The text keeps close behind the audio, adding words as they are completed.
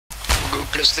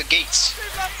Close the gates.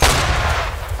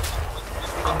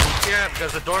 Yeah,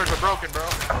 because the doors are broken, bro.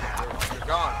 They're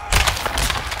gone.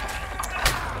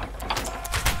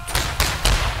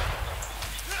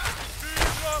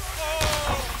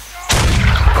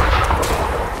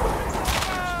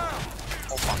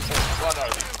 Oh my god, what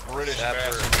are these British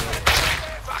bastards?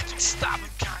 Fucking stop him,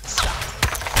 can't stop.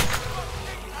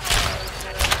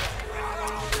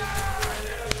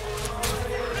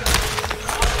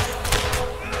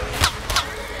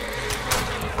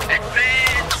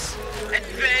 Advance!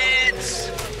 Advance!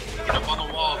 Get up on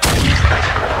the wall. Oh,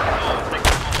 take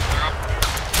them all. They're up.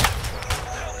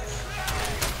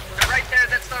 They're right there,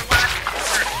 that's the last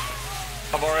quarter.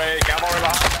 Cavalry behind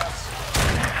us.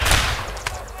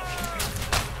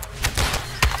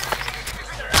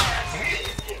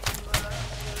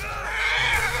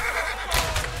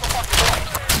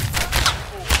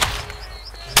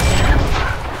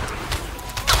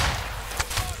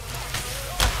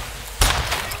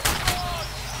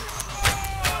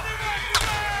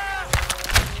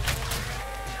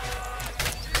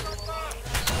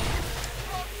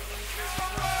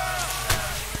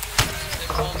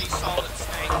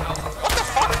 What the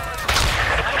fuck?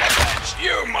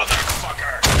 You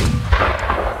motherfucker!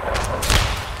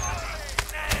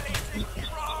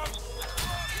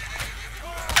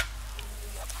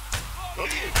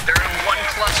 They're in one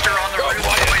cluster on the roof,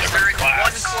 boys. They're in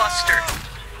one cluster.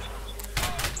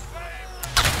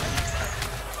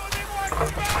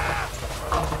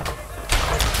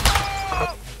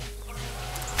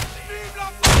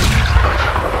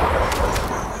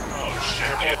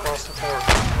 Across the fort.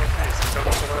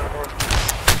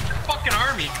 Fucking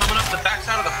army coming up the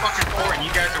backside of the fucking fort, and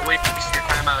you guys are wasting your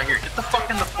time out here. Get the fuck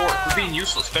in the fort. We're being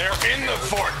useless. They're in the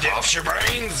fort, off your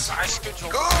brains!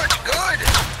 Good, good.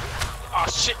 Oh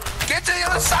shit! Get to the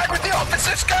other side with the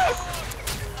officers. Go.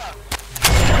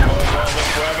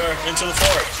 Whoever, into the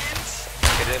fort.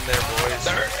 Get in there, boys.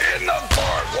 They're in the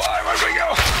fort. Why would we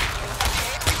go?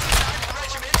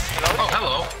 Oh,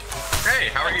 hello. Hey,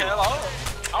 how are you? Hello.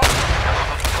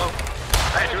 Hello.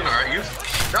 Hey, doing alright, you?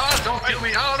 No, don't kill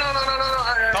me. Oh, no.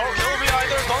 Don't kill me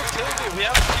either. Don't kill me. We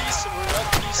have peace. We're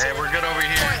at peace. Hey, we're good over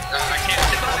here. I can't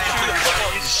get the same for your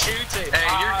buddies. Shooting.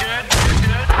 Hey, you're good. You're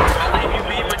good. I'll leave you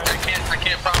be, but I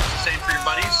can't promise the same for your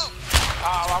buddies.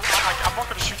 I'm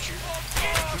not gonna shoot you.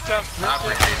 I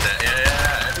appreciate that.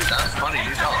 Yeah, dude, that's funny.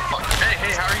 You know, fuck.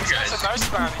 Hey, how are you guys? That's a nice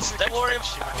man. Don't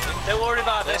worry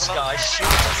about this guy. Shoot.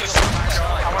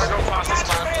 I wanna go past this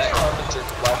man. Yeah,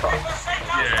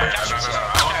 no.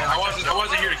 I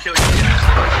wasn't here to kill you guys.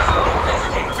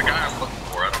 There's a guy I'm looking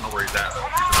for. I don't know where he's at.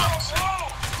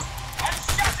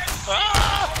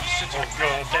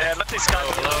 Yeah, let this guy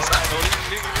go.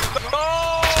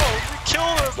 No! We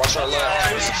killed him! Watch our left.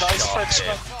 He was a nice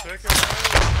Frenchman.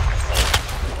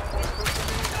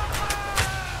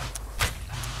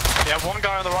 Yeah, one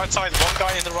guy on the right side, one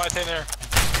guy in the right in there.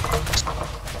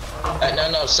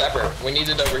 No, separate. We need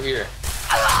it over here.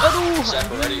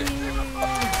 Separate, right here.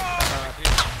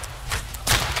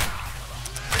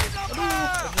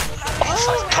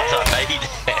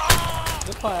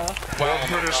 Well,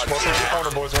 British, what's in the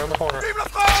corner, boys? We're in the corner.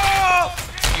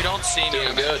 You don't see me.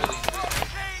 Doing good.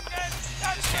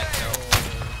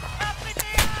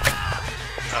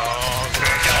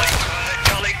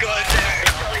 Jolly good there.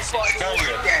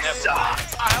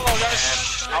 Hello,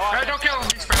 guys. Alright, don't kill him.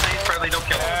 He's friendly. Don't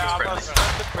kill him. He's friendly.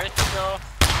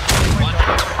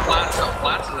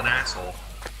 Flats is an asshole.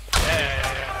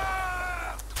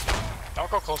 Yeah. Don't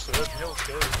go close to him. He'll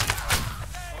kill you.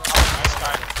 Nice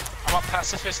guy. I'm a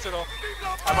pacifist though.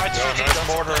 I might shoot you. Nice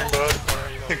mortaring, bud.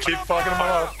 Keep fucking him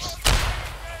up.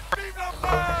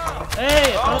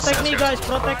 Hey, protect me guys,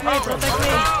 protect me.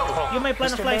 You may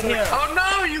plant a flag here. Oh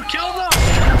no, you killed him!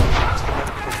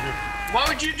 Why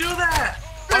would you do that?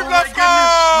 Oh my Let's goodness,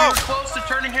 go! we were close to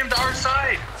turning him to our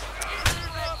side.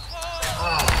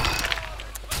 Oh.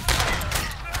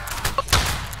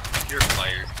 You're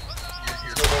fired.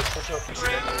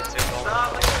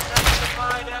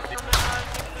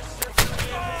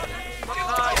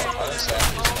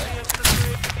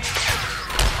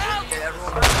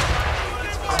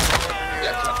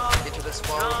 Into this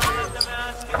wall.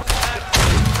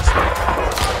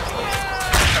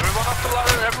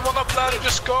 Everyone up ladder,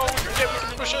 just go. We can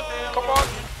push it. Come on.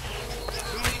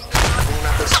 Moving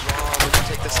up this wall, we can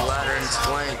take this ladder and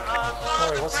flank.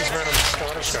 Hey, what's this random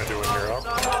Scottish guy doing here, huh?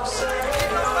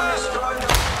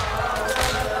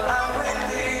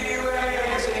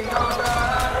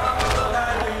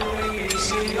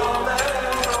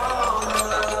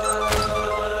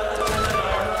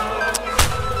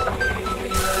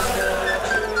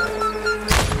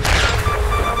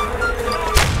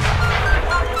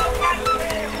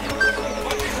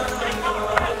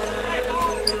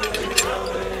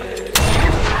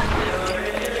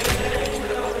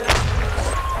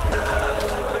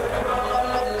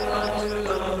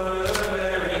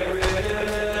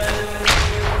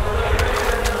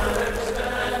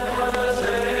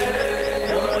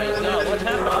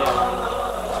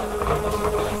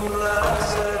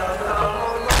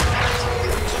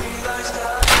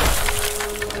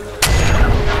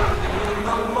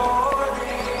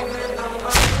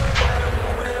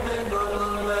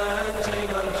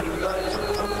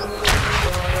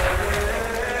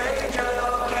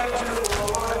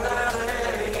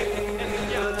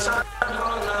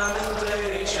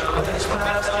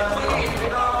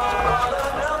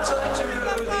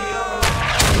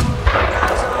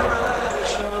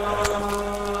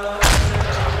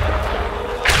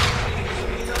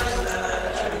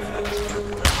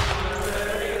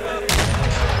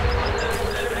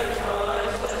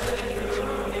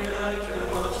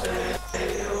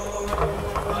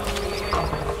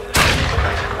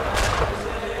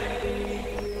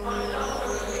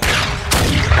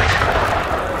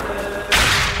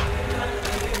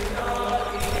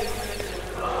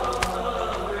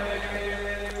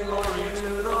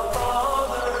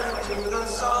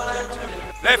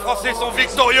 Les Français sont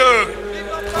victorieux!